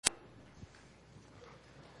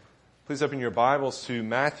Please open your Bibles to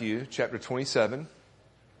Matthew chapter 27.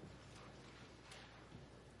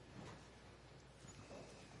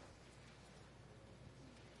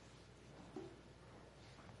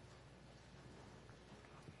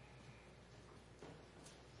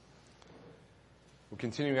 We're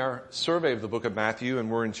continuing our survey of the book of Matthew,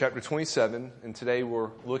 and we're in chapter 27, and today we're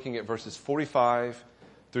looking at verses 45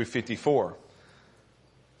 through 54.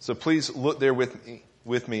 So please look there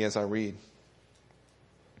with me as I read.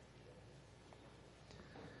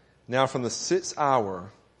 Now from the 6th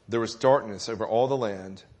hour there was darkness over all the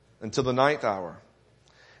land until the 9th hour.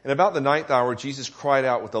 And about the 9th hour Jesus cried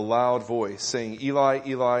out with a loud voice, saying, Eli,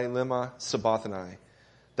 Eli, lema sabachthani.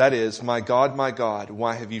 That is, my God,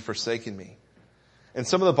 why have you forsaken me? And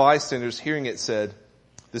some of the bystanders hearing it said,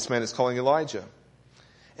 this man is calling Elijah.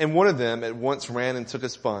 And one of them at once ran and took a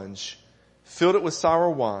sponge, filled it with sour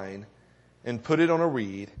wine, and put it on a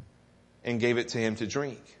reed, and gave it to him to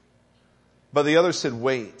drink. But the other said,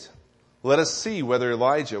 wait, let us see whether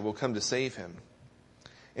Elijah will come to save him.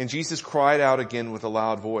 And Jesus cried out again with a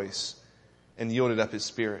loud voice, and yielded up his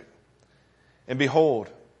spirit. And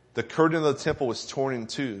behold, the curtain of the temple was torn in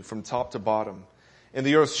two from top to bottom, and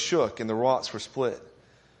the earth shook, and the rocks were split.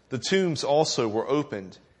 The tombs also were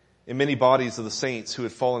opened, and many bodies of the saints who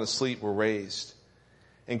had fallen asleep were raised.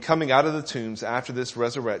 And coming out of the tombs after his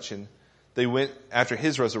resurrection, they went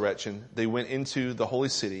into the holy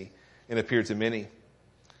city and appeared to many.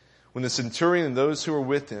 When the centurion and those who were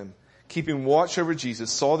with him, keeping watch over Jesus,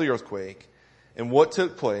 saw the earthquake and what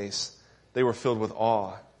took place, they were filled with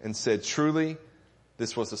awe and said, truly,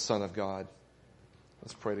 this was the Son of God.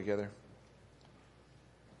 Let's pray together.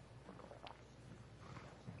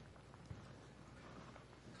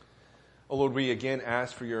 Oh Lord, we again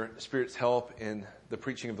ask for your Spirit's help in the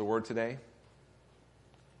preaching of the word today.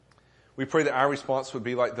 We pray that our response would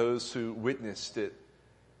be like those who witnessed it,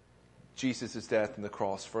 Jesus' death on the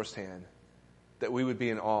cross firsthand, that we would be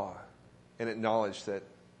in awe and acknowledge that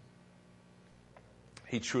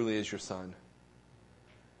he truly is your Son.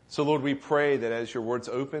 So Lord, we pray that as your words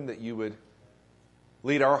open, that you would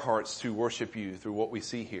lead our hearts to worship you through what we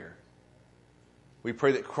see here. We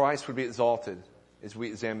pray that Christ would be exalted as we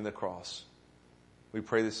examine the cross. We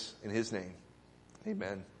pray this in his name.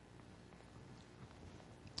 Amen.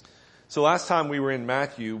 So last time we were in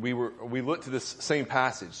Matthew, we looked at this same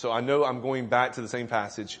passage. So I know I'm going back to the same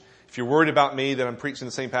passage. If you're worried about me that I'm preaching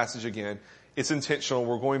the same passage again, it's intentional.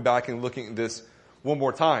 We're going back and looking at this one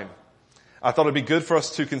more time. I thought it'd be good for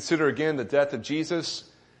us to consider again the death of Jesus,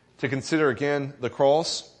 to consider again the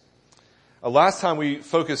cross. Last time we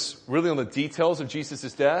focused really on the details of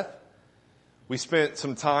Jesus' death. We spent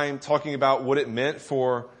some time talking about what it meant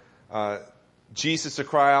for Jesus to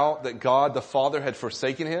cry out that God the Father had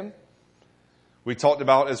forsaken him. We talked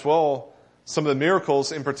about as well some of the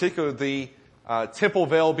miracles, in particular the temple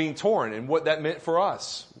veil being torn and what that meant for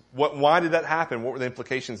us. Why did that happen? What were the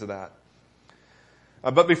implications of that?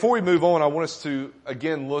 But before we move on, I want us to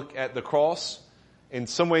again look at the cross. In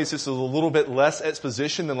some ways, this is a little bit less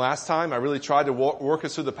exposition than last time. I really tried to work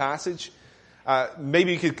us through the passage.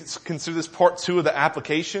 Maybe you could consider this part 2 of the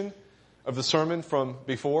application of the sermon from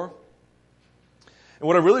before. And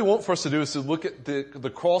what I really want for us to do is to look at the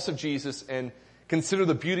cross of Jesus and consider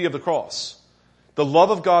the beauty of the cross, the love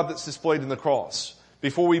of God that's displayed in the cross,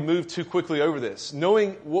 before we move too quickly over this.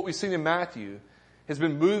 Knowing what we've seen in Matthew has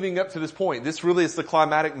been moving up to this point. This really is the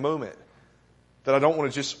climatic moment that I don't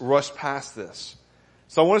want to just rush past this.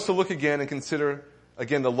 So I want us to look again and consider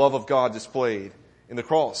again the love of God displayed in the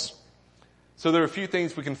cross. So there are a few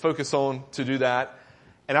things we can focus on to do that.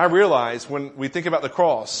 And I realize when we think about the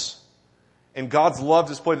cross and God's love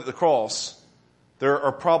displayed at the cross, there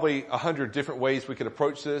are probably 100 different ways we could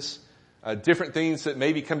approach this. Different things that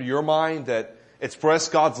maybe come to your mind that express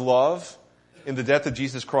God's love in the death of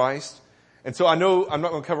Jesus Christ. And so I know I'm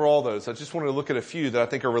not going to cover all those. I just wanted to look at a few that I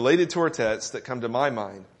think are related to our text that come to my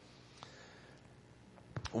mind.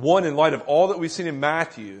 One, in light of all that we've seen in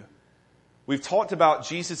Matthew, we've talked about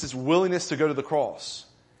Jesus' willingness to go to the cross.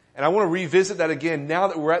 And I want to revisit that again now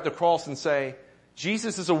that we're at the cross and say,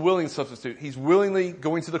 Jesus is a willing substitute. He's willingly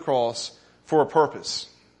going to the cross for a purpose.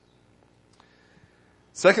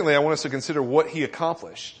 Secondly, I want us to consider what he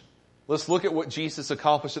accomplished. Let's look at what Jesus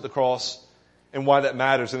accomplished at the cross and why that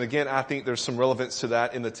matters. And again, I think there's some relevance to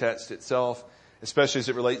that in the text itself, especially as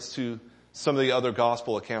it relates to some of the other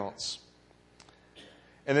gospel accounts.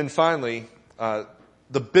 And then finally,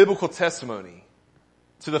 the biblical testimony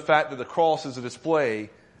to the fact that the cross is a display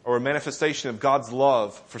or a manifestation of God's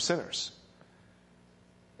love for sinners.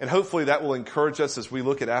 And hopefully that will encourage us as we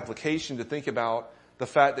look at application to think about the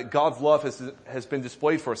fact that God's love has been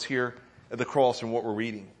displayed for us here at the cross and what we're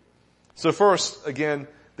reading. So first, again,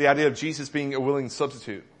 the idea of Jesus being a willing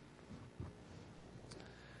substitute.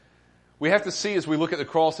 We have to see as we look at the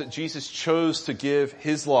cross that Jesus chose to give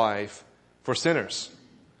his life for sinners.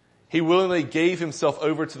 He willingly gave himself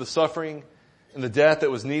over to the suffering and the death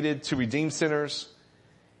that was needed to redeem sinners,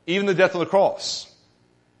 even the death on the cross.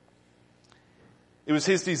 It was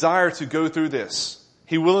his desire to go through this.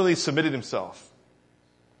 He willingly submitted himself.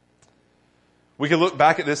 We can look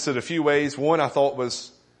back at this in a few ways. One I thought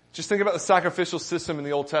was, just think about the sacrificial system in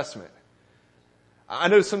the Old Testament. I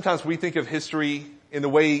know sometimes we think of history in the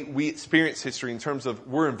way we experience history in terms of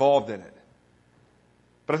we're involved in it.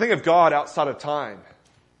 But I think of God outside of time.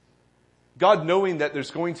 God knowing that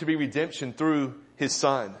there's going to be redemption through his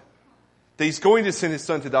Son. That he's going to send his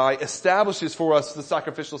Son to die, establishes for us the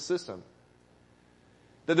sacrificial system.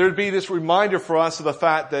 That there would be this reminder for us of the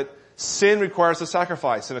fact that sin requires a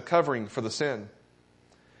sacrifice and a covering for the sin.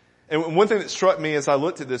 And one thing that struck me as I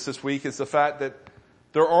looked at this week is the fact that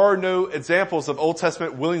there are no examples of Old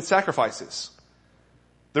Testament willing sacrifices.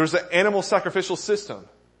 There's an animal sacrificial system.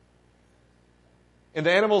 And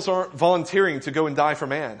the animals aren't volunteering to go and die for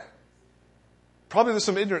man. Probably there's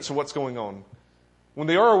some ignorance of what's going on. When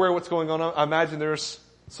they are aware of what's going on, I imagine there's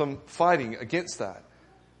some fighting against that.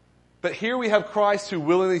 But here we have Christ who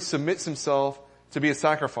willingly submits himself to be a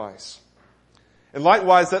sacrifice. And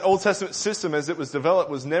likewise, that Old Testament system as it was developed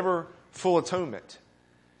was never full atonement.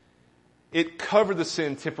 It covered the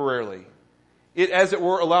sin temporarily. It, as it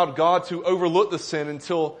were, allowed God to overlook the sin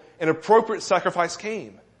until an appropriate sacrifice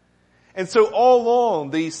came. And so all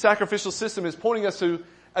along, the sacrificial system is pointing us to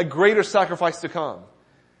a greater sacrifice to come.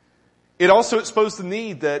 It also exposed the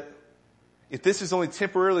need that if this is only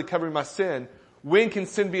temporarily covering my sin, when can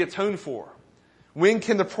sin be atoned for? When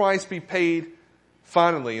can the price be paid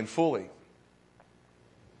finally and fully?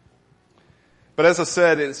 But as I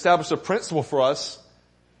said, it established a principle for us.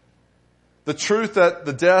 The truth that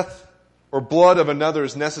the death or blood of another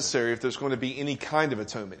is necessary if there's going to be any kind of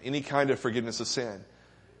atonement, any kind of forgiveness of sin.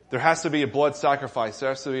 There has to be a blood sacrifice. There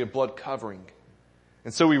has to be a blood covering.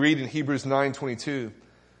 And so we read in Hebrews 9:22,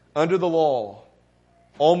 under the law,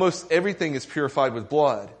 almost everything is purified with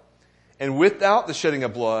blood. And without the shedding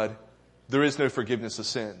of blood, there is no forgiveness of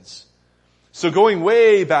sins. So going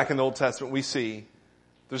way back in the Old Testament, we see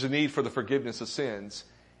there's a need for the forgiveness of sins.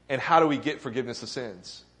 And how do we get forgiveness of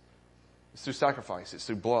sins? It's through sacrifice. It's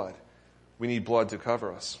through blood. We need blood to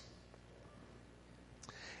cover us.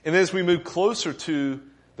 And as we move closer to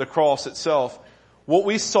the cross itself, what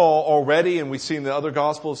we saw already and we see in the other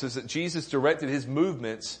Gospels is that Jesus directed his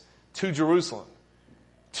movements to Jerusalem,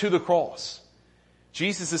 to the cross.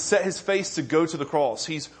 Jesus has set his face to go to the cross.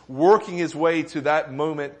 He's working his way to that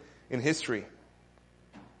moment in history.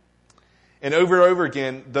 And over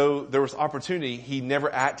again, though there was opportunity, he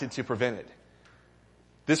never acted to prevent it.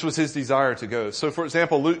 This was his desire to go. So for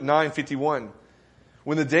example, Luke 9:51,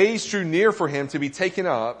 when the days drew near for him to be taken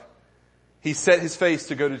up, he set his face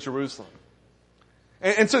to go to Jerusalem.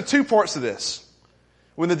 And so two parts of this.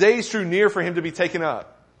 When the days drew near for him to be taken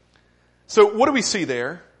up. So what do we see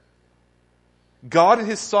there? God in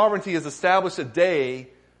his sovereignty has established a day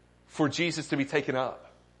for Jesus to be taken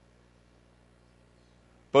up.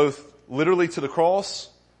 Both literally to the cross,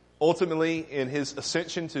 ultimately in his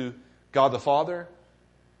ascension to God the Father.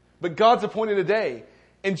 But God's appointed a day.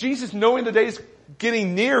 And Jesus, knowing the day is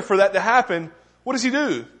getting near for that to happen, what does he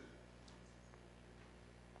do?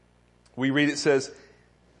 We read it says,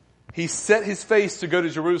 he set his face to go to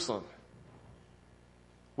Jerusalem.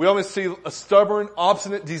 We almost see a stubborn,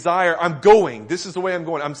 obstinate desire. I'm going. This is the way I'm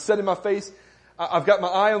going. I'm setting my face. I've got my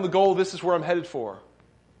eye on the goal. This is where I'm headed for.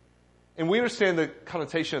 And we understand the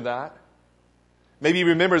connotation of that. Maybe you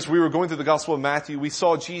remember as we were going through the Gospel of Matthew, we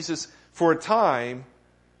saw Jesus for a time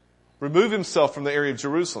remove himself from the area of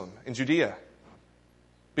Jerusalem in Judea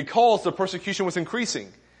because the persecution was increasing.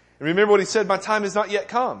 And remember what he said, my time has not yet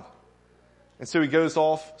come. And so he goes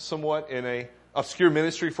off somewhat in a obscure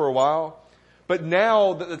ministry for a while. But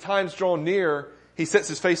now that the time's drawn near, he sets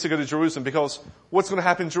his face to go to Jerusalem because what's going to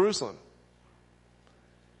happen in Jerusalem?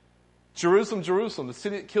 Jerusalem, Jerusalem, the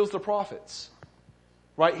city that kills the prophets.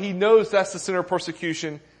 Right? He knows that's the center of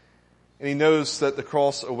persecution and he knows that the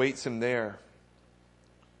cross awaits him there.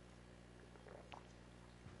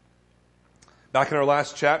 Back in our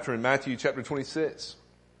last chapter in Matthew chapter 26,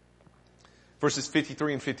 verses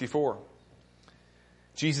 53 and 54.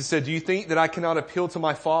 Jesus said, do you think that I cannot appeal to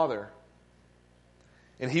my Father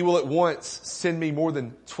and he will at once send me more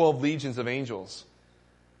than 12 legions of angels?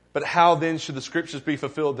 But how then should the scriptures be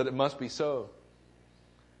fulfilled that it must be so?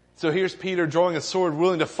 So here's Peter drawing a sword,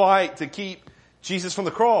 willing to fight to keep Jesus from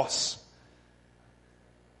the cross.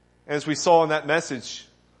 As we saw in that message,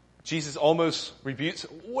 Jesus almost rebukes,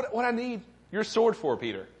 what I need your sword for,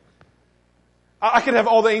 Peter? I could have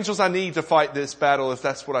all the angels I need to fight this battle if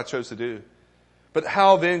that's what I chose to do. But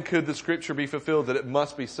how then could the scripture be fulfilled that it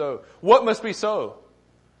must be so? What must be so?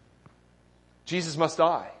 Jesus must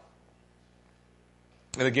die.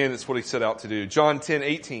 And again, it's what he set out to do. John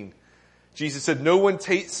 10:18. Jesus said, no one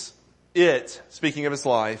takes it, speaking of his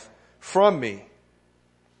life, from me,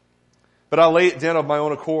 but I lay it down of my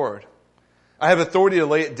own accord. I have authority to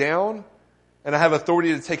lay it down, and I have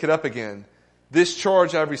authority to take it up again. This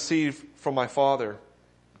charge I have received from my Father.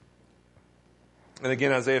 And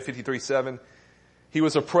again, Isaiah 53:7. He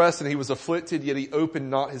was oppressed and he was afflicted, yet he opened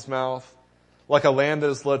not his mouth. Like a lamb that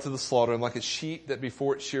is led to the slaughter, and like a sheep that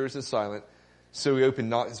before its shearers is silent, so he opened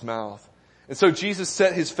not his mouth. And so Jesus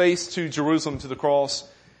set his face to Jerusalem, to the cross,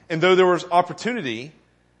 and though there was opportunity,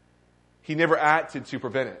 he never acted to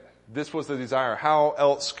prevent it. This was the desire. How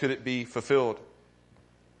else could it be fulfilled?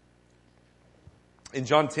 In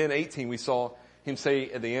John 10:18, we saw him say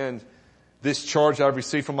at the end, this charge I've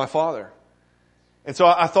received from my Father. And so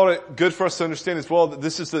I thought it good for us to understand as well that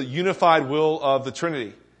this is the unified will of the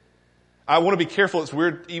Trinity. I want to be careful. It's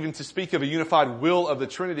weird even to speak of a unified will of the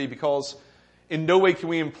Trinity because in no way can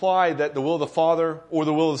we imply that the will of the Father or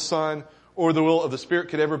the will of the Son or the will of the Spirit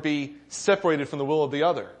could ever be separated from the will of the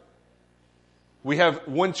other. We have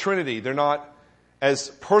one Trinity. They're not as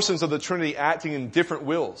persons of the Trinity acting in different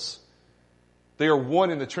wills. They are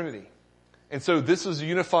one in the Trinity. And so this is a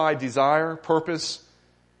unified desire, purpose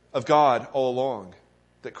of God all along,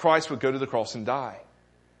 that Christ would go to the cross and die.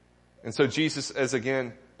 And so Jesus, as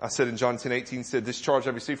again, I said in John 10:18, said, this charge I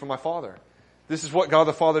received from my Father. This is what God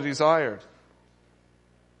the Father desired.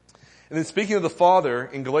 And then speaking of the Father,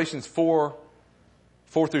 in Galatians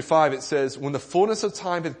 4:4-5, it says, when the fullness of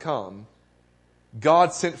time had come,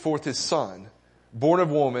 God sent forth his Son, born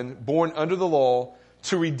of woman, born under the law,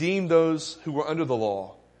 to redeem those who were under the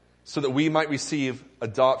law, so that we might receive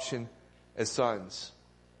adoption as sons.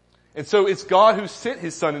 And so it's God who sent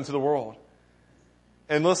his Son into the world.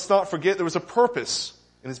 And let's not forget there was a purpose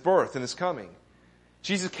in his birth and his coming.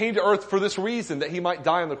 Jesus came to earth for this reason, that he might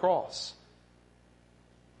die on the cross.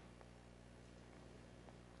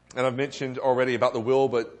 And I've mentioned already about the will,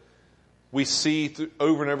 but we see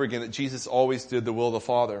over and over again that Jesus always did the will of the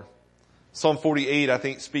Father. Psalm 48, I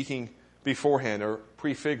think, speaking beforehand or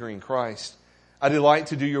prefiguring Christ. I delight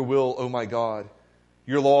to do your will, O my God.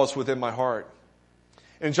 Your law is within my heart.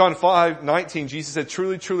 In John 5:19, Jesus said,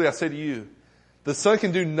 truly, truly, I say to you, the Son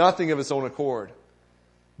can do nothing of his own accord,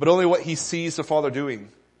 but only what he sees the Father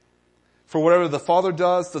doing. For whatever the Father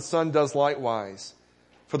does, the Son does likewise.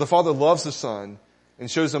 For the Father loves the Son and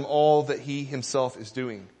shows him all that he himself is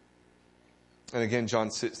doing. And again, John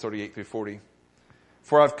 6:38-40.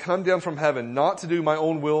 For I've come down from heaven not to do my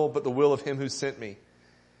own will, but the will of him who sent me.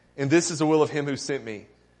 And this is the will of him who sent me,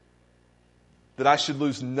 that I should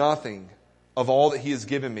lose nothing of all that he has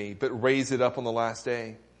given me, but raise it up on the last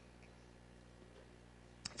day.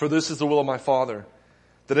 For this is the will of my Father,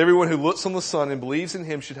 that everyone who looks on the Son and believes in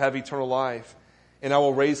him should have eternal life, and I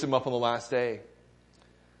will raise him up on the last day.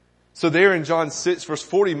 So there in John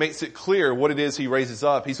 6:40 makes it clear what it is he raises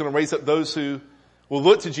up. He's going to raise up those who will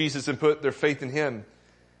look to Jesus and put their faith in him.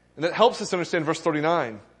 And that helps us understand verse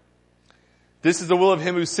 39. This is the will of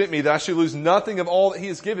him who sent me, that I should lose nothing of all that he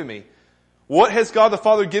has given me. What has God the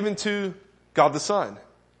Father given to God the Son?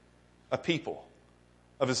 A people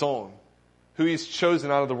of his own, who he's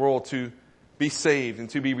chosen out of the world to be saved and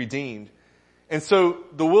to be redeemed. And so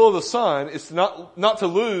the will of the Son is not to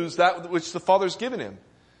lose that which the Father's given him,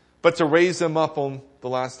 but to raise them up on the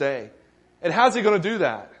last day. And how's he going to do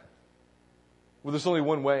that? Well, there's only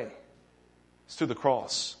one way. It's through the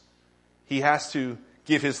cross. He has to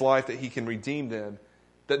give his life that he can redeem them,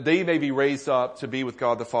 that they may be raised up to be with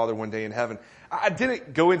God the Father one day in heaven. I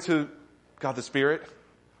didn't go into God the Spirit.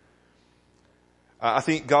 I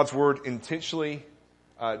think God's Word intentionally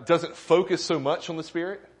doesn't focus so much on the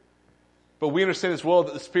Spirit. But we understand as well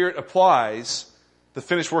that the Spirit applies the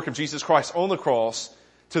finished work of Jesus Christ on the cross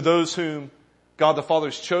to those whom God the Father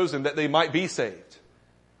has chosen that they might be saved.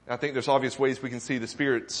 And I think there's obvious ways we can see the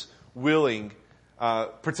Spirit's willing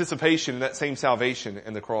participation in that same salvation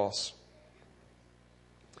in the cross.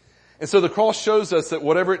 And so the cross shows us that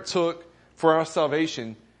whatever it took for our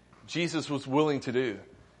salvation, Jesus was willing to do.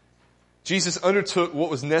 Jesus undertook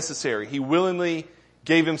what was necessary. He willingly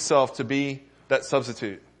gave himself to be that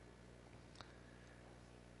substitute.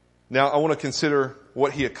 Now I want to consider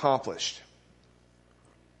what he accomplished.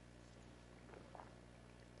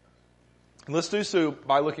 And let's do so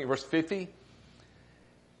by looking at verse 50.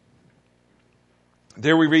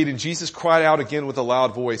 There we read, and Jesus cried out again with a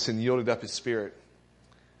loud voice and yielded up his spirit.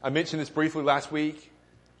 I mentioned this briefly last week.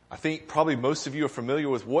 I think probably most of you are familiar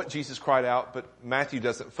with what Jesus cried out, but Matthew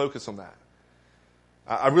doesn't focus on that.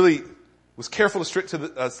 I really was careful to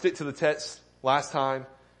stick to the text last time.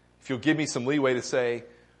 If you'll give me some leeway to say,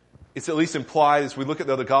 it's at least implied as we look at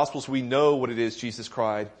the other Gospels, we know what it is Jesus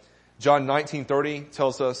cried. John 19:30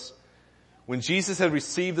 tells us, when Jesus had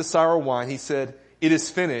received the sour wine, he said, "It is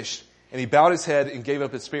finished," and he bowed his head and gave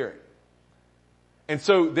up his spirit. And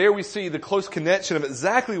so there we see the close connection of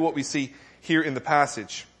exactly what we see here in the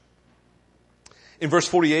passage. In verse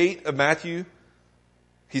 48 of Matthew,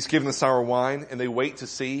 he's given the sour wine, and they wait to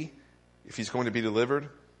see if he's going to be delivered.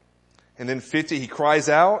 And then 50, he cries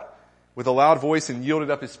out with a loud voice and yielded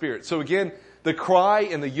up his spirit. So again, the cry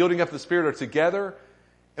and the yielding up of the spirit are together.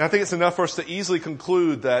 And I think it's enough for us to easily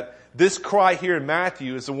conclude that this cry here in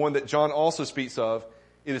Matthew is the one that John also speaks of.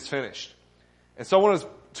 It is finished. And so I want us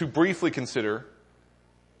to briefly consider,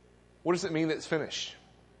 what does it mean that it's finished?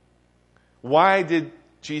 Why did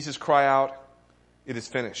Jesus cry out, "It is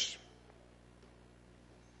finished"?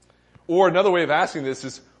 Or another way of asking this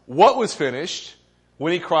is, what was finished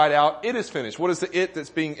when he cried out, "It is finished"? What is the "it" that's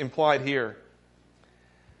being implied here?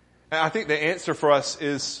 And I think the answer for us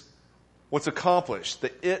is what's accomplished.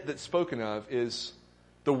 The "it" that's spoken of is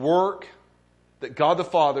the work that God the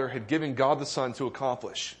Father had given God the Son to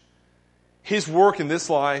accomplish. His work in this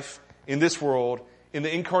life, in this world, in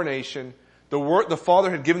the incarnation, the work the Father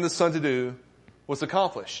had given the Son to do was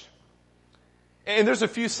accomplished. And there's a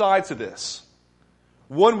few sides to this.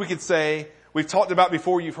 One, we could say, we've talked about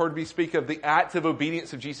before, you've heard me speak of the active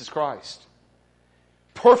obedience of Jesus Christ.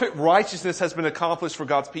 Perfect righteousness has been accomplished for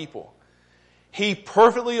God's people. He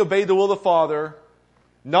perfectly obeyed the will of the Father,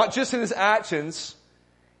 not just in his actions,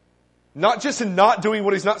 not just in not doing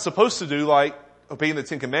what he's not supposed to do, like obeying the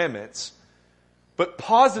Ten Commandments, but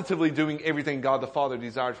positively doing everything God the Father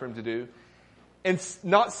desired for him to do, and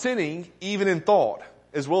not sinning even in thought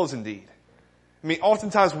as well as in deed. I mean,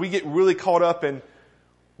 oftentimes we get really caught up in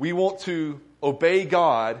we want to obey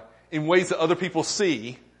God in ways that other people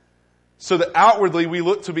see, so that outwardly we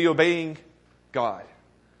look to be obeying God.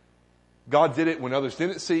 God did it when others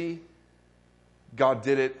didn't see. God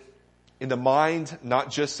did it in the mind, not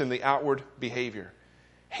just in the outward behavior.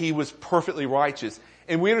 He was perfectly righteous.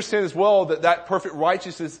 And we understand as well that that perfect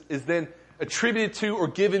righteousness is then attributed to or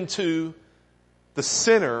given to the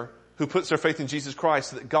sinner who puts their faith in Jesus Christ,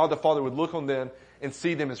 so that God the Father would look on them and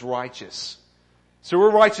see them as righteous. So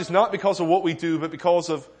we're righteous not because of what we do, but because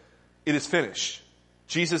of it is finished.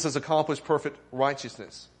 Jesus has accomplished perfect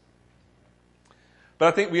righteousness. But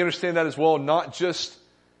I think we understand that as well, not just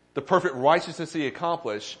the perfect righteousness he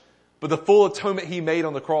accomplished, but the full atonement he made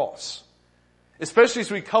on the cross. Especially as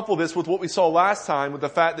we couple this with what we saw last time, with the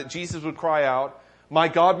fact that Jesus would cry out, my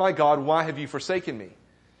God, why have you forsaken me?"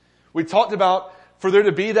 We talked about, for there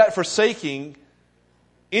to be that forsaking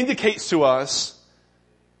indicates to us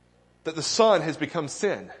that the Son has become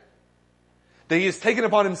sin. That he has taken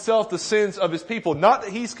upon himself the sins of his people. Not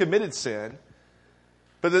that he's committed sin,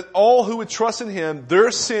 but that all who would trust in him, their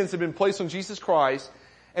sins have been placed on Jesus Christ,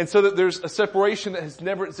 and so that there's a separation that has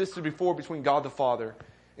never existed before between God the Father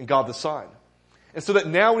and God the Son. And so that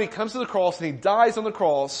now when he comes to the cross and he dies on the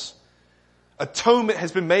cross, atonement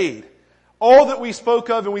has been made. All that we spoke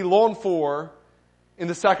of and we longed for in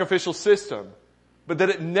the sacrificial system, but that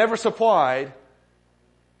it never supplied,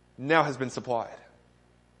 now has been supplied.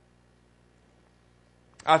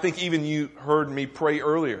 I think even you heard me pray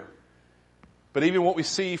earlier, but even what we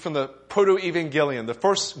see from the proto-evangelion, the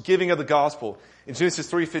first giving of the gospel in Genesis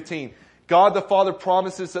 3:15, God the Father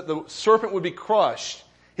promises that the serpent would be crushed,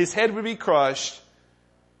 his head would be crushed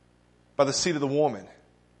by the seed of the woman.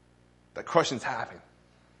 That crushing's happened.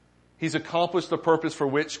 He's accomplished the purpose for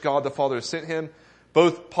which God the Father has sent him,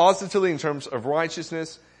 both positively in terms of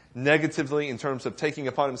righteousness, negatively in terms of taking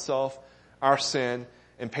upon himself our sin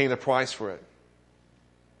and paying the price for it.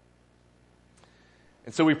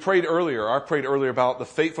 And so I prayed earlier about the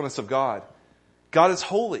faithfulness of God. God is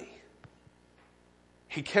holy.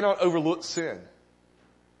 He cannot overlook sin.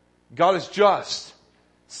 God is just.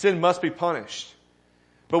 Sin must be punished.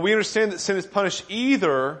 But we understand that sin is punished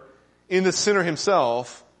either in the sinner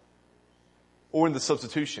himself or in the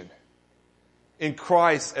substitution, in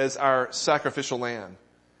Christ as our sacrificial lamb.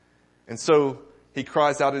 And so he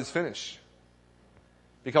cries out, "It is finished."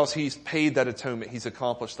 Because he's paid that atonement. He's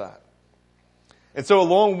accomplished that. And so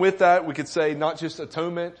along with that, we could say not just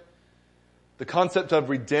atonement, the concept of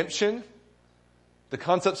redemption, the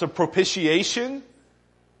concepts of propitiation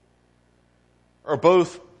are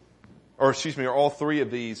all three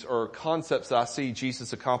of these are concepts that I see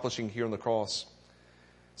Jesus accomplishing here on the cross.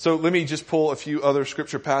 So let me just pull a few other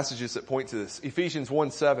scripture passages that point to this. Ephesians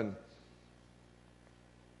 1:7.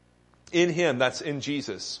 In Him, that's in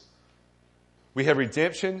Jesus, we have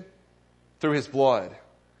redemption through His blood,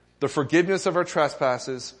 the forgiveness of our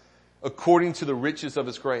trespasses according to the riches of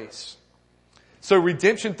His grace. So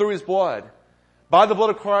redemption through His blood. By the blood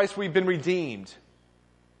of Christ, we've been redeemed.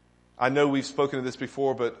 I know we've spoken of this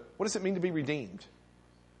before, but what does it mean to be redeemed?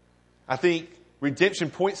 I think redemption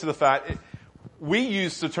points to the fact, we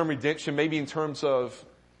use the term redemption maybe in terms of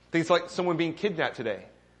things like someone being kidnapped today,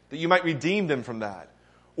 that you might redeem them from that.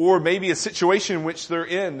 Or maybe a situation in which they're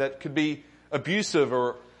in that could be abusive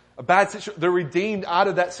or a bad situation. They're redeemed out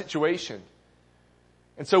of that situation.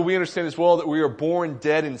 And so we understand as well that we are born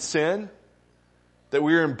dead in sin, that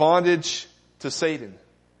we are in bondage to Satan.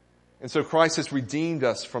 And so Christ has redeemed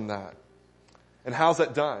us from that. And how's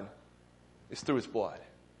that done? It's through His blood.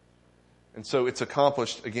 And so it's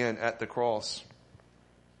accomplished again at the cross.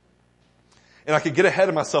 And I could get ahead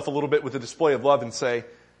of myself a little bit with the display of love and say,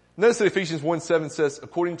 notice that Ephesians 1:7 says,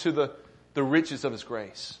 according to the riches of His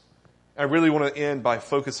grace. I really want to end by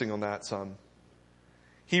focusing on that some.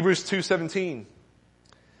 Hebrews 2:17.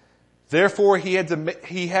 Therefore he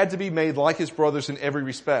had to be made like His brothers in every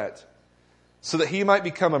respect, so that He might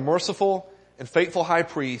become a merciful and faithful high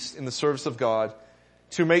priest in the service of God,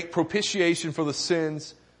 to make propitiation for the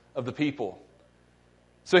sins of the people.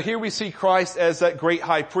 So here we see Christ as that great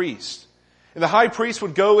high priest. And the high priest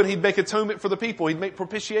would go and he'd make atonement for the people. He'd make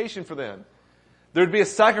propitiation for them. There would be a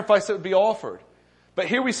sacrifice that would be offered. But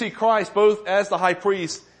here we see Christ both as the high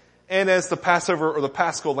priest and as the Passover or the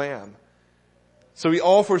Paschal lamb. So He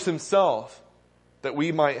offers Himself that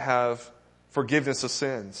we might have forgiveness of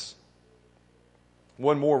sins.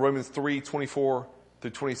 One more, Romans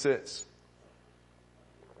 3:24-26.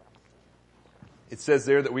 It says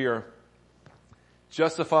there that we are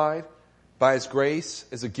justified by His grace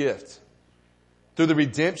as a gift through the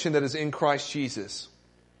redemption that is in Christ Jesus,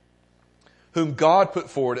 whom God put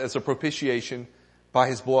forward as a propitiation by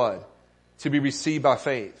His blood, to be received by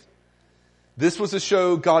faith. This was to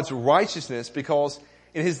show God's righteousness, because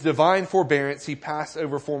in His divine forbearance He passed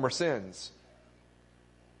over former sins.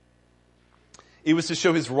 It was to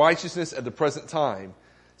show His righteousness at the present time,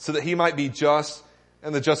 so that He might be just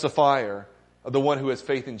and the justifier of the one who has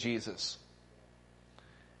faith in Jesus.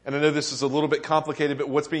 And I know this is a little bit complicated, but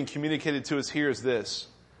what's being communicated to us here is this.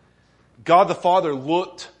 God the Father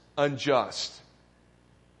looked unjust,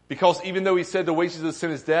 because even though He said the wages of sin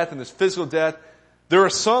is death and there's physical death, there are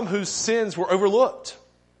some whose sins were overlooked.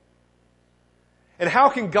 And how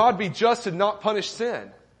can God be just and not punish sin?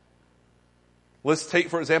 Let's take,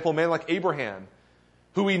 for example, a man like Abraham,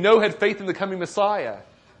 who we know had faith in the coming Messiah,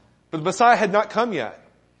 but the Messiah had not come yet.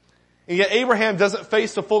 And yet Abraham doesn't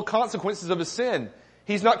face the full consequences of his sin.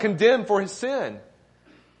 He's not condemned for his sin.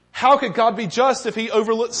 How could God be just if He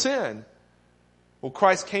overlooked sin? Well,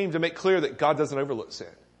 Christ came to make clear that God doesn't overlook sin.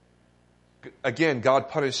 Again, God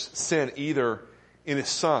punished sin either in His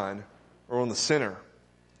Son or on the sinner.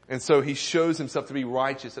 And so He shows Himself to be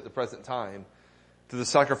righteous at the present time through the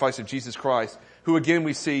sacrifice of Jesus Christ, who again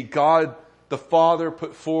we see God the Father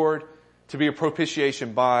put forward to be a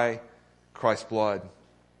propitiation by Christ's blood.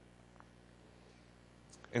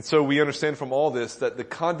 And so we understand from all this that the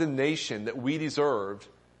condemnation that we deserved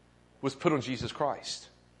was put on Jesus Christ.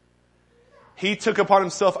 He took upon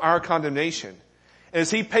Himself our condemnation. And as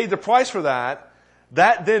He paid the price for that,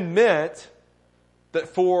 that then meant that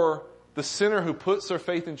for the sinner who puts their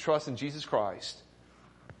faith and trust in Jesus Christ,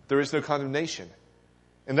 there is no condemnation.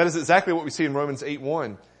 And that is exactly what we see in Romans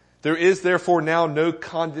 8:1. There is therefore now no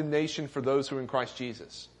condemnation for those who are in Christ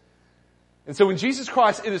Jesus. And so when Jesus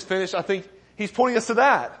Christ, it is finished, I think He's pointing us to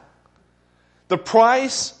that. The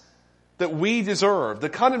price that we deserve, the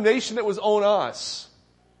condemnation that was on us,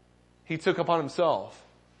 He took upon Himself.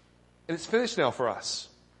 And it's finished now for us.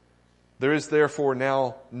 There is therefore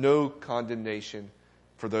now no condemnation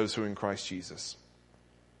for those who are in Christ Jesus.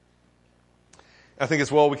 I think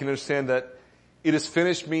as well we can understand that it is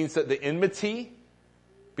finished means that the enmity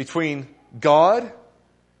between God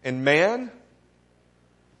and man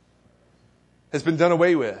has been done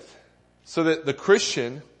away with, so that the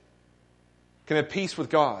Christian can have peace with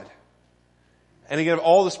God and he can have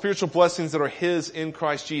all the spiritual blessings that are his in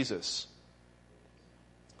Christ Jesus.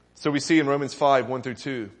 So we see in Romans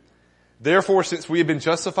 5:1-2, therefore, since we have been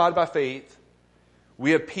justified by faith,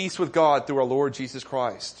 we have peace with God through our Lord Jesus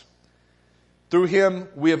Christ. Through Him,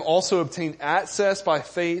 we have also obtained access by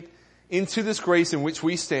faith into this grace in which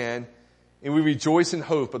we stand, and we rejoice in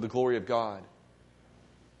hope of the glory of God.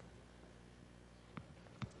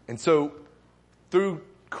 And so, through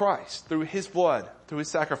Christ, through His blood, through His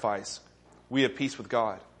sacrifice, we have peace with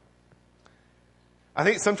God. I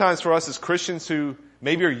think sometimes for us as Christians who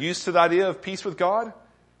maybe are used to the idea of peace with God,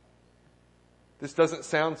 this doesn't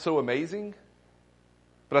sound so amazing.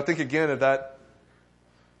 But I think again of that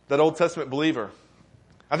Old Testament believer.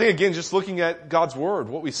 I think again, just looking at God's Word,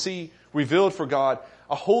 what we see revealed for God,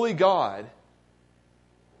 a holy God,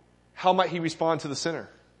 how might He respond to the sinner?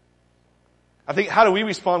 I think, how do we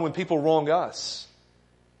respond when people wrong us?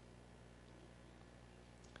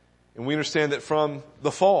 And we understand that from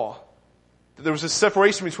the fall, that there was a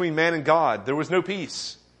separation between man and God. There was no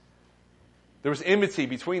peace. There was enmity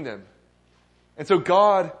between them. And so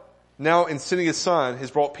God, now in sending His Son, has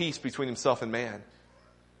brought peace between Himself and man.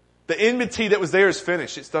 The enmity that was there is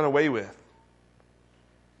finished. It's done away with.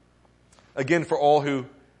 Again, for all who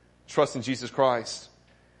trust in Jesus Christ.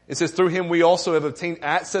 It says, through Him we also have obtained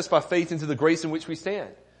access by faith into the grace in which we stand.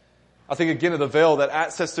 I think again of the veil, that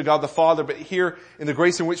access to God the Father, but here in the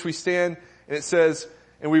grace in which we stand, and it says,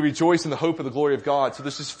 and we rejoice in the hope of the glory of God. So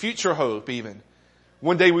this is future hope even.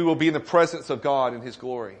 One day we will be in the presence of God in His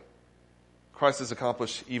glory. Christ has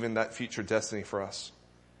accomplished even that future destiny for us.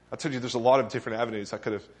 I told you there's a lot of different avenues. We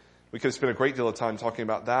could have spent a great deal of time talking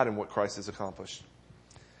about that and what Christ has accomplished.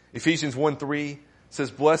 Ephesians 1:3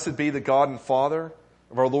 says, blessed be the God and Father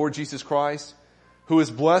of our Lord Jesus Christ, who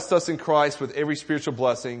has blessed us in Christ with every spiritual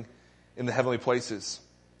blessing in the heavenly places.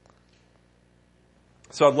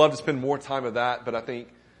 So I'd love to spend more time of that, but I think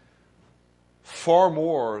far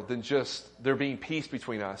more than just there being peace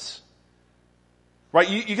between us. Right?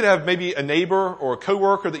 You could have maybe a neighbor or a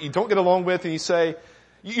coworker that you don't get along with, and you say,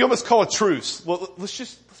 you almost call a truce. Well,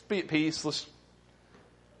 let's be at peace.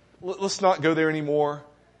 Let's not go there anymore.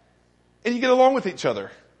 And you get along with each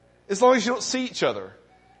other. As long as you don't see each other.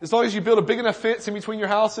 As long as you build a big enough fence in between your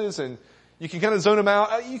houses and you can kind of zone them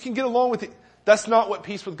out, you can get along with it. That's not what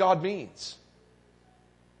peace with God means.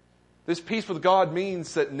 This peace with God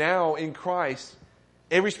means that now in Christ,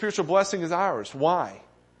 every spiritual blessing is ours. Why?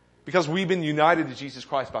 Because we've been united to Jesus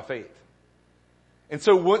Christ by faith. And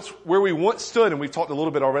so where we once stood, and we've talked a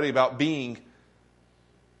little bit already about being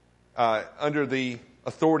under the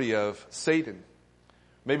authority of Satan.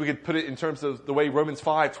 Maybe we could put it in terms of the way Romans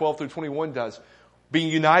 5:12 through 21 does. Being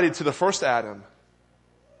united to the first Adam.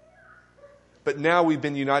 But now we've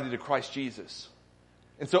been united to Christ Jesus.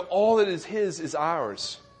 And so all that is His is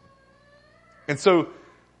ours. And so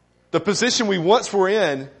the position we once were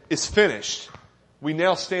in is finished. We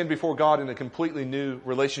now stand before God in a completely new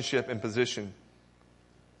relationship and position.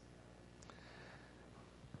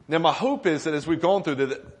 Now my hope is that as we've gone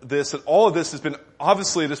through this, that all of this has been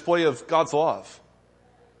obviously a display of God's love.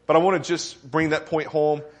 But I want to just bring that point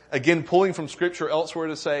home, again pulling from Scripture elsewhere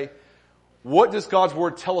to say, what does God's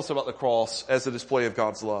Word tell us about the cross as a display of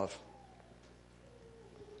God's love?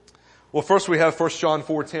 Well, first we have 1 John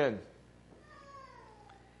 4:10.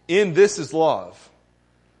 In this is love,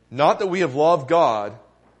 not that we have loved God,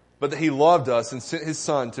 but that He loved us and sent His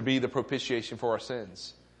Son to be the propitiation for our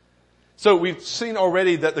sins. So we've seen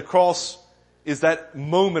already that the cross is that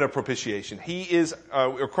moment of propitiation.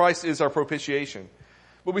 Christ is our propitiation.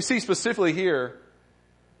 But we see specifically here,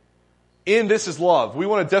 in this is love. We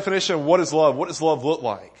want a definition of what is love. What does love look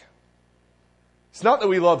like? It's not that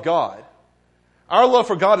we love God. Our love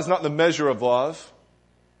for God is not the measure of love.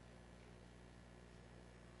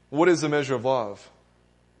 What is the measure of love?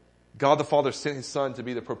 God the Father sent His Son to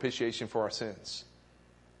be the propitiation for our sins.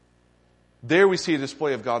 There we see a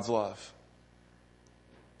display of God's love.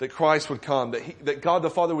 That Christ would come, that God the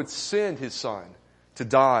Father would send His Son to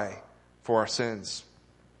die for our sins.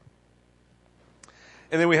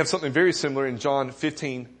 And then we have something very similar in John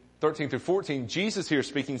 15:13 through 14. Jesus here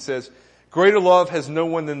speaking says, greater love has no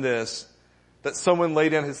one than this, that someone lay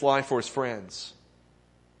down his life for his friends.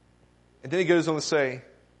 And then He goes on to say,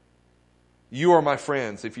 you are my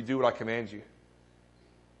friends if you do what I command you.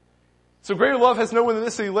 So greater love has no one than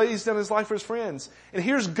this, that He lays down His life for His friends. And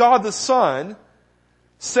here's God the Son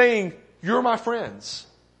saying, you're my friends.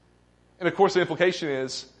 And of course the implication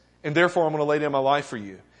is, and therefore I'm going to lay down my life for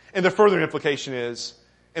you. And the further implication is,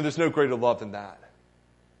 and there's no greater love than that.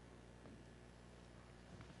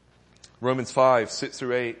 Romans 5:6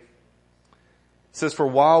 through 8 says, for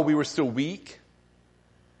while we were still weak,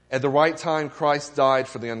 at the right time Christ died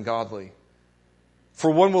for the ungodly. For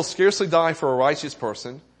one will scarcely die for a righteous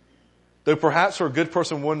person, though perhaps for a good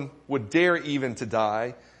person one would dare even to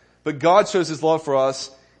die. But God shows His love for us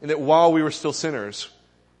in that while we were still sinners,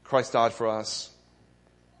 Christ died for us.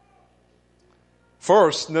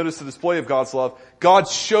 First, notice the display of God's love. God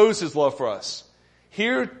shows His love for us.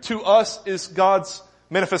 Here to us is God's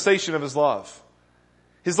manifestation of His love.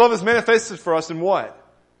 His love is manifested for us in what?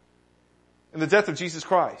 In the death of Jesus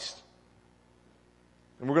Christ.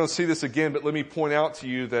 And we're going to see this again, but let me point out to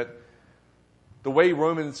you that the way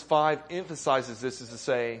Romans 5 emphasizes this is to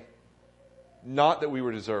say, not that we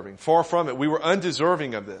were deserving. Far from it. We were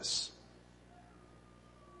undeserving of this.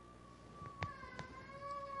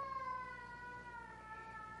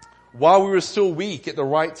 While we were still weak at the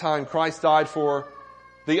right time, Christ died for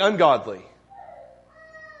the ungodly.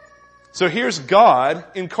 So here's God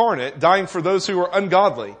incarnate dying for those who are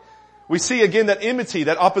ungodly. We see again that enmity,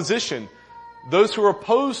 that opposition. Those who are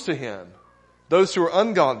opposed to Him, those who are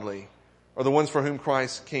ungodly, are the ones for whom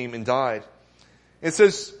Christ came and died. It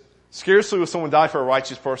says, scarcely will someone die for a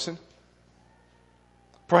righteous person.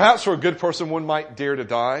 Perhaps for a good person one might dare to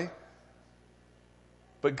die.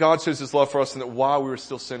 But God shows His love for us, and that while we were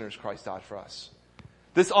still sinners, Christ died for us.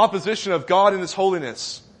 This opposition of God and His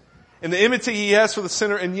holiness, and the enmity He has for the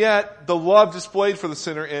sinner, and yet the love displayed for the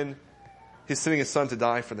sinner in His sending His Son to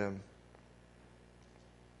die for them.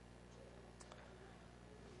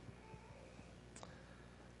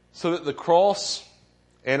 So that the cross,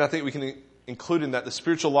 and I think we can include in that the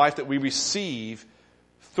spiritual life that we receive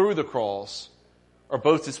through the cross, are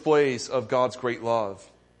both displays of God's great love.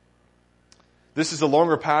 This is a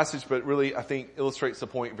longer passage, but really, I think, illustrates the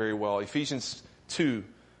point very well. Ephesians 2,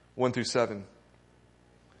 1 through 7.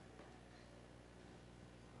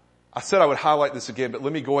 I said I would highlight this again, but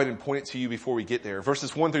let me go ahead and point it to you before we get there.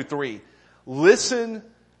 Verses 1 through 3. Listen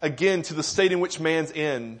again to the state in which man's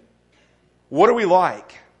in. What are we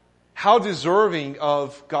like? How deserving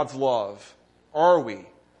of God's love are we?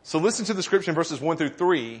 So listen to the scripture in verses 1 through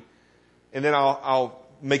 3, and then I'll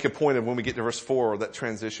make a point of when we get to verse 4, that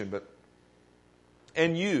transition.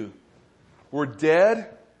 And you were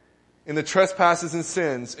dead in the trespasses and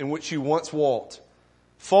sins in which you once walked,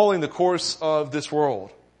 following the course of this world,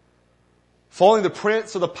 following the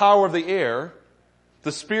prince of the power of the air,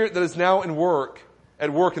 the spirit that is now at work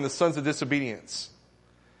in the sons of disobedience,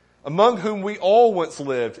 among whom we all once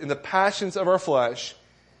lived in the passions of our flesh,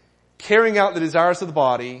 carrying out the desires of the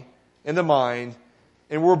body and the mind,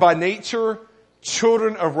 and were by nature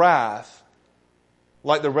children of wrath,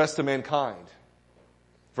 like the rest of mankind.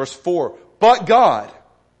 Verse 4, but God,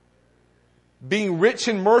 being rich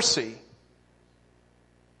in mercy,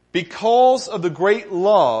 because of the great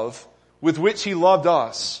love with which He loved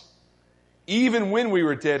us, even when we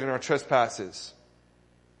were dead in our trespasses,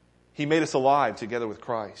 He made us alive together with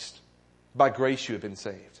Christ. By grace you have been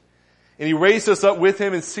saved. And He raised us up with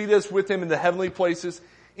Him and seated us with Him in the heavenly places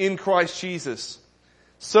in Christ Jesus,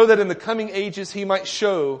 so that in the coming ages He might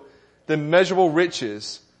show the immeasurable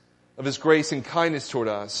riches of His grace and kindness toward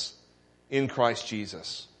us in Christ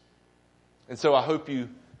Jesus. And so I hope you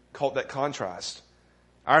caught that contrast.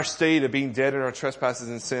 Our state of being dead in our trespasses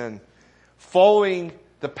and sin, following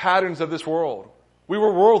the patterns of this world. We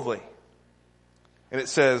were worldly. And it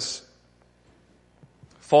says,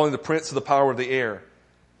 following the prince of the power of the air,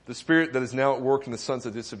 the spirit that is now at work in the sons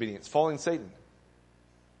of disobedience, following Satan.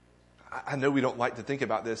 I know we don't like to think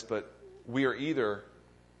about this, but we are either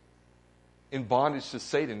in bondage to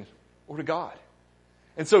Satan or to God.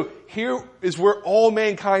 And so here is where all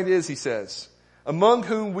mankind is, he says, among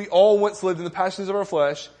whom we all once lived in the passions of our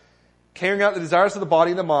flesh, carrying out the desires of the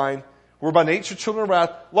body and the mind, were by nature children of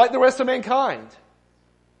wrath, like the rest of mankind.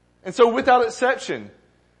 And so without exception,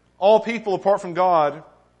 all people apart from God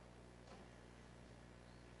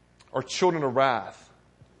are children of wrath.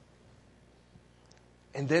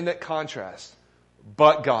 And then that contrast,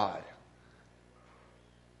 but God,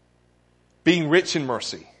 being rich in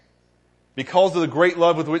mercy, because of the great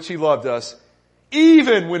love with which He loved us,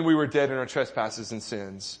 even when we were dead in our trespasses and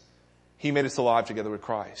sins, He made us alive together with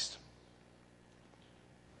Christ.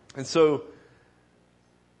 And so,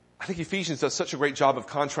 I think Ephesians does such a great job of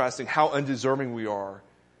contrasting how undeserving we are.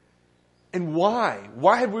 And why?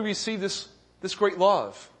 Why have we received this great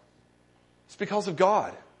love? It's because of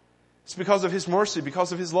God. It's because of His mercy,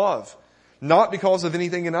 because of His love. Not because of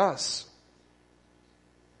anything in us.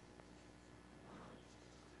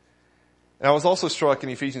 And I was also struck in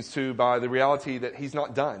Ephesians 2 by the reality that He's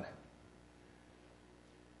not done.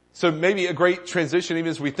 So maybe a great transition, even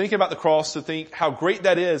as we think about the cross, to think how great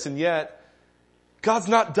that is, and yet God's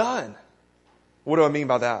not done. What do I mean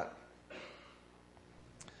by that?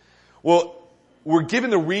 Well, we're given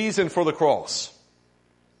the reason for the cross.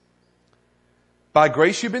 By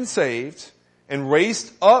grace you've been saved and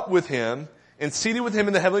raised up with Him and seated with Him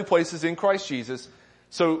in the heavenly places in Christ Jesus.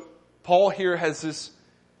 So Paul here has this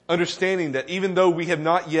understanding that even though we have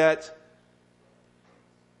not yet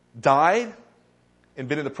died and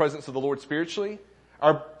been in the presence of the Lord spiritually,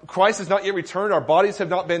 Christ has not yet returned, our bodies have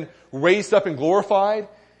not been raised up and glorified,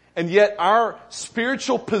 and yet our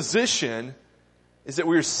spiritual position is that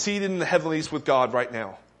we are seated in the heavenlies with God right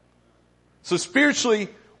now. So spiritually,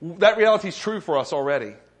 that reality is true for us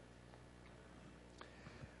already.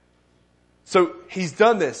 So He's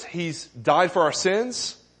done this. He's died for our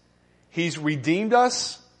sins. He's redeemed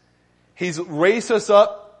us. He's raised us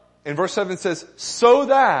up. And verse 7 says, so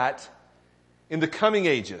that in the coming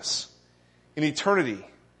ages, in eternity,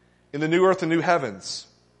 in the new earth and new heavens,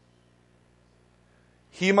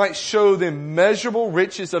 He might show the immeasurable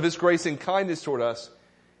riches of His grace and kindness toward us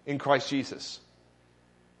in Christ Jesus.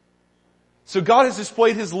 So God has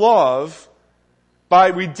displayed His love by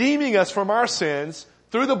redeeming us from our sins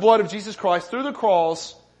through the blood of Jesus Christ, through the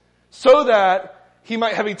cross, so that He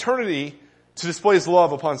might have eternity to display His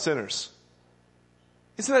love upon sinners.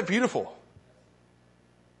 Isn't that beautiful?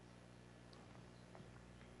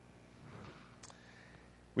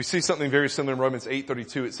 We see something very similar in Romans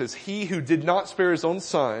 8:32. It says, He who did not spare His own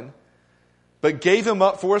Son, but gave Him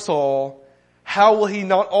up for us all, how will He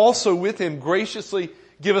not also with Him graciously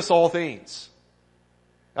give us all things?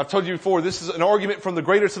 I've told you before, this is an argument from the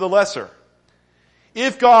greater to the lesser.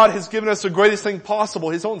 If God has given us the greatest thing possible,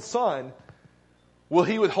 His own Son, will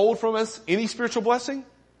He withhold from us any spiritual blessing?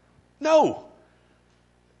 No.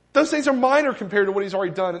 Those things are minor compared to what He's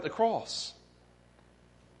already done at the cross.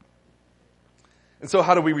 And so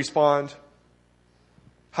how do we respond?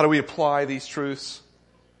 How do we apply these truths?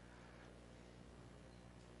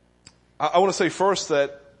 I want to say first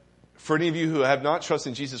that for any of you who have not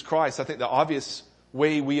trusted in Jesus Christ, I think the obvious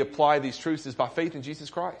way we apply these truths is by faith in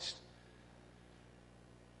Jesus Christ.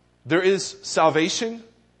 There is salvation,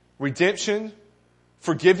 redemption,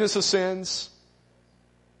 forgiveness of sins,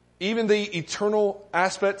 even the eternal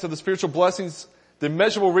aspect of the spiritual blessings, the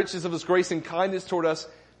immeasurable riches of His grace and kindness toward us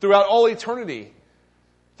throughout all eternity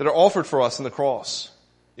that are offered for us in the cross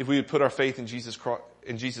if we would put our faith in Jesus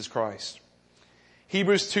Christ.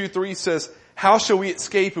 Hebrews 2:3 says, how shall we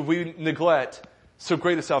escape if we neglect so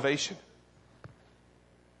great a salvation?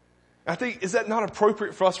 I think, is that not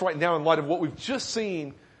appropriate for us right now in light of what we've just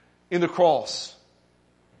seen in the cross?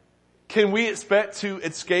 Can we expect to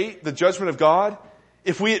escape the judgment of God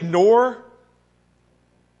if we ignore,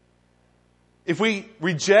 if we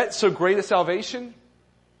reject so great a salvation?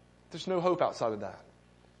 There's no hope outside of that.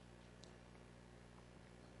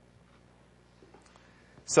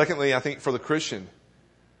 Secondly, I think for the Christian,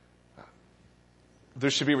 there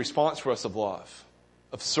should be a response for us of love,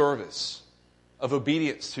 of service, of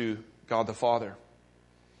obedience to God the Father.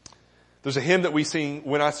 There's a hymn that we sing,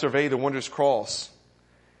 When I Survey the Wondrous Cross.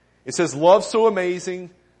 It says, love so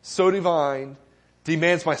amazing, so divine,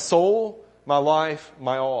 demands my soul, my life,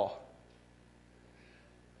 my all.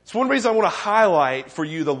 It's one reason I want to highlight for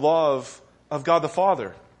you the love of God the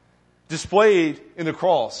Father displayed in the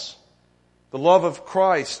cross. The love of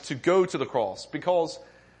Christ to go to the cross. Because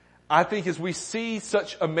I think as we see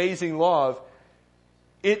such amazing love,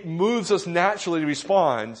 it moves us naturally to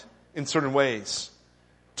respond in certain ways.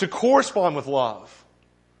 To correspond with love.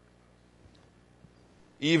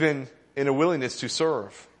 Even in a willingness to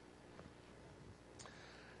serve.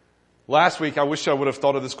 Last week, I wish I would have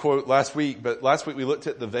thought of this quote last week, but last week we looked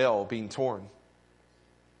at the veil being torn.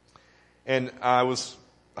 And I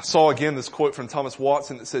saw again this quote from Thomas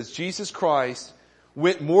Watson that says, Jesus Christ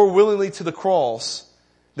went more willingly to the cross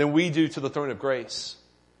than we do to the throne of grace.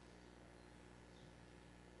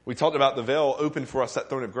 We talked about the veil opened for us, that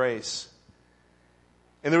throne of grace.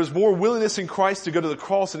 And there was more willingness in Christ to go to the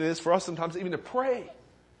cross than it is for us sometimes even to pray.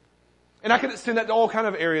 And I can extend that to all kinds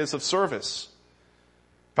of areas of service.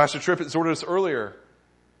 Pastor Tripp exhorted us earlier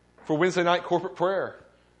for Wednesday night corporate prayer.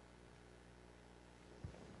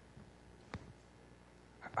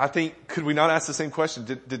 I think, could we not ask the same question?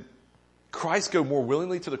 Did Christ go more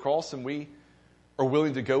willingly to the cross than we are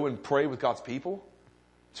willing to go and pray with God's people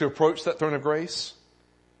to approach that throne of grace?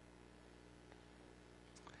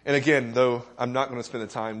 And again, though I'm not going to spend the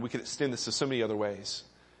time, we could extend this to so many other ways.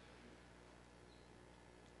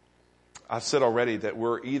 I've said already that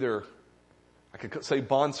we're either, I could say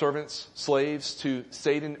bondservants, slaves to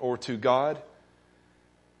Satan or to God.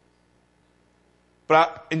 But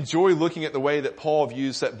I enjoy looking at the way that Paul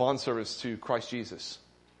views that bondservice to Christ Jesus.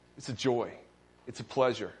 It's a joy. It's a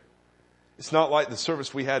pleasure. It's not like the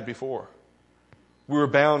service we had before. We were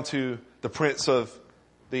bound to the prince of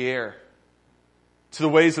the air, to the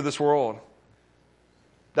ways of this world.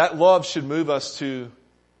 That love should move us to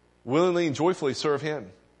willingly and joyfully serve Him.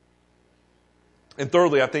 And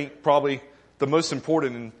thirdly, I think probably the most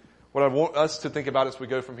important and what I want us to think about as we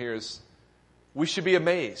go from here is we should be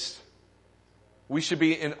amazed. We should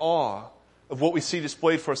be in awe of what we see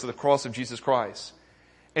displayed for us at the cross of Jesus Christ.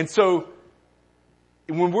 And so,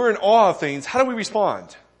 when we're in awe of things, how do we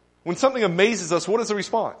respond? When something amazes us, what is the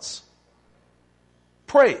response?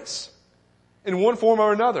 Praise. In one form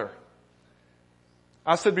or another.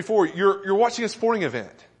 I said before, you're watching a sporting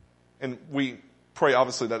event. And we pray,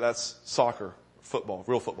 obviously, that's soccer, football,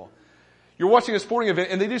 real football. You're watching a sporting event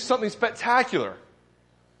and they do something spectacular.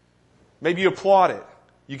 Maybe you applaud it.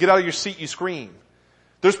 You get out of your seat, you scream.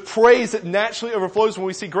 There's praise that naturally overflows when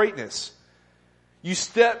we see greatness. You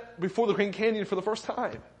step before the Grand Canyon for the first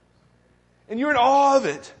time. And you're in awe of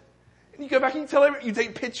it. And you go back and you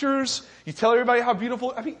take pictures. You tell everybody how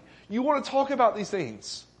beautiful. I mean, you want to talk about these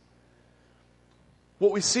things.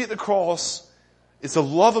 What we see at the cross is the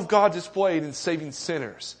love of God displayed in saving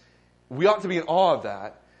sinners. We ought to be in awe of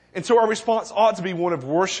that. And so our response ought to be one of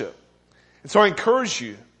worship. And so I encourage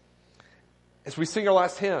you, as we sing our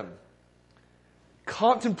last hymn,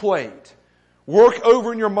 contemplate, work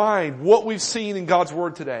over in your mind what we've seen in God's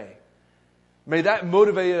Word today. May that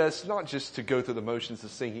motivate us not just to go through the motions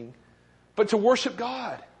of singing, but to worship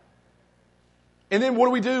God. And then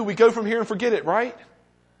what do? We go from here and forget it, right?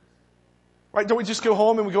 Right? Don't we just go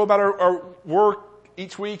home and we go about our work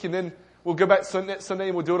each week and then we'll go back Sunday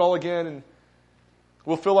and we'll do it all again and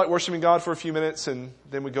we'll feel like worshiping God for a few minutes and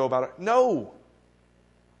then we go about it? No.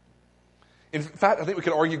 In fact, I think we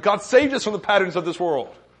could argue God saved us from the patterns of this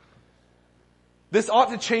world. This ought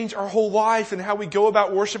to change our whole life and how we go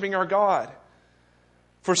about worshiping our God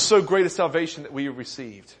for so great a salvation that we have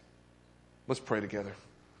received. Let's pray together.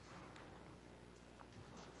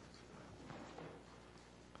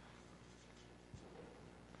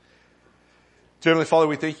 Dear Heavenly Father,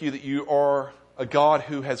 we thank you that you are a God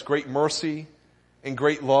who has great mercy and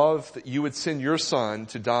great love, that you would send your Son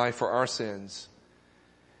to die for our sins.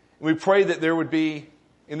 And we pray that there would be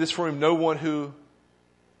in this room no one who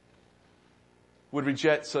would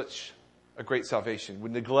reject such a great salvation,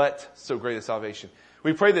 would neglect so great a salvation.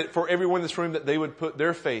 We pray that for everyone in this room that they would put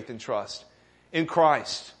their faith and trust in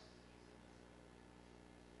Christ.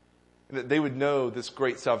 And that they would know this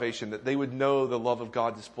great salvation, that they would know the love of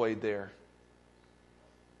God displayed there.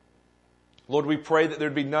 Lord, we pray that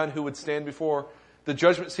there'd be none who would stand before the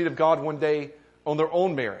judgment seat of God one day on their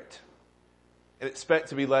own merit and expect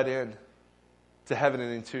to be led in to heaven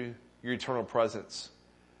and into your eternal presence.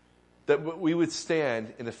 That we would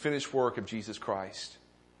stand in the finished work of Jesus Christ.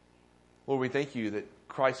 Lord, we thank you that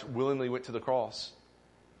Christ willingly went to the cross.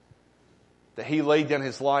 That he laid down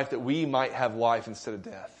his life that we might have life instead of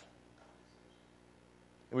death.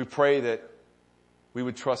 And we pray that we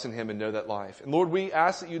would trust in him and know that life. And Lord, we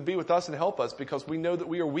ask that you'd be with us and help us because we know that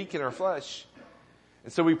we are weak in our flesh.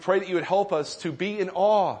 And so we pray that you would help us to be in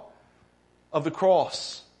awe of the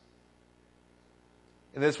cross.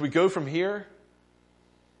 And as we go from here,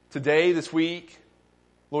 today, this week,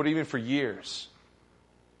 Lord, even for years,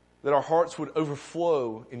 that our hearts would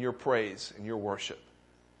overflow in your praise and your worship.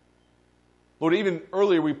 Lord, even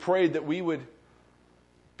earlier we prayed that we would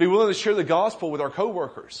be willing to share the gospel with our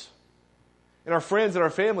coworkers and our friends and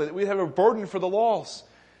our family, that we'd have a burden for the lost.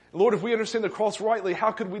 And Lord, if we understand the cross rightly,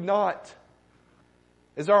 how could we not?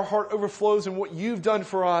 As our heart overflows in what you've done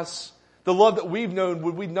for us, the love that we've known,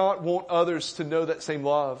 would we not want others to know that same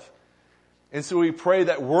love? And so we pray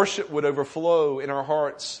that worship would overflow in our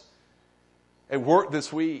hearts at work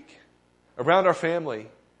this week, around our family,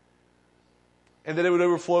 and that it would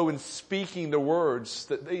overflow in speaking the words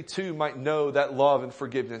that they too might know that love and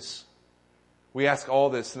forgiveness. We ask all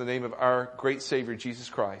this in the name of our great Savior, Jesus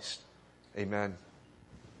Christ. Amen.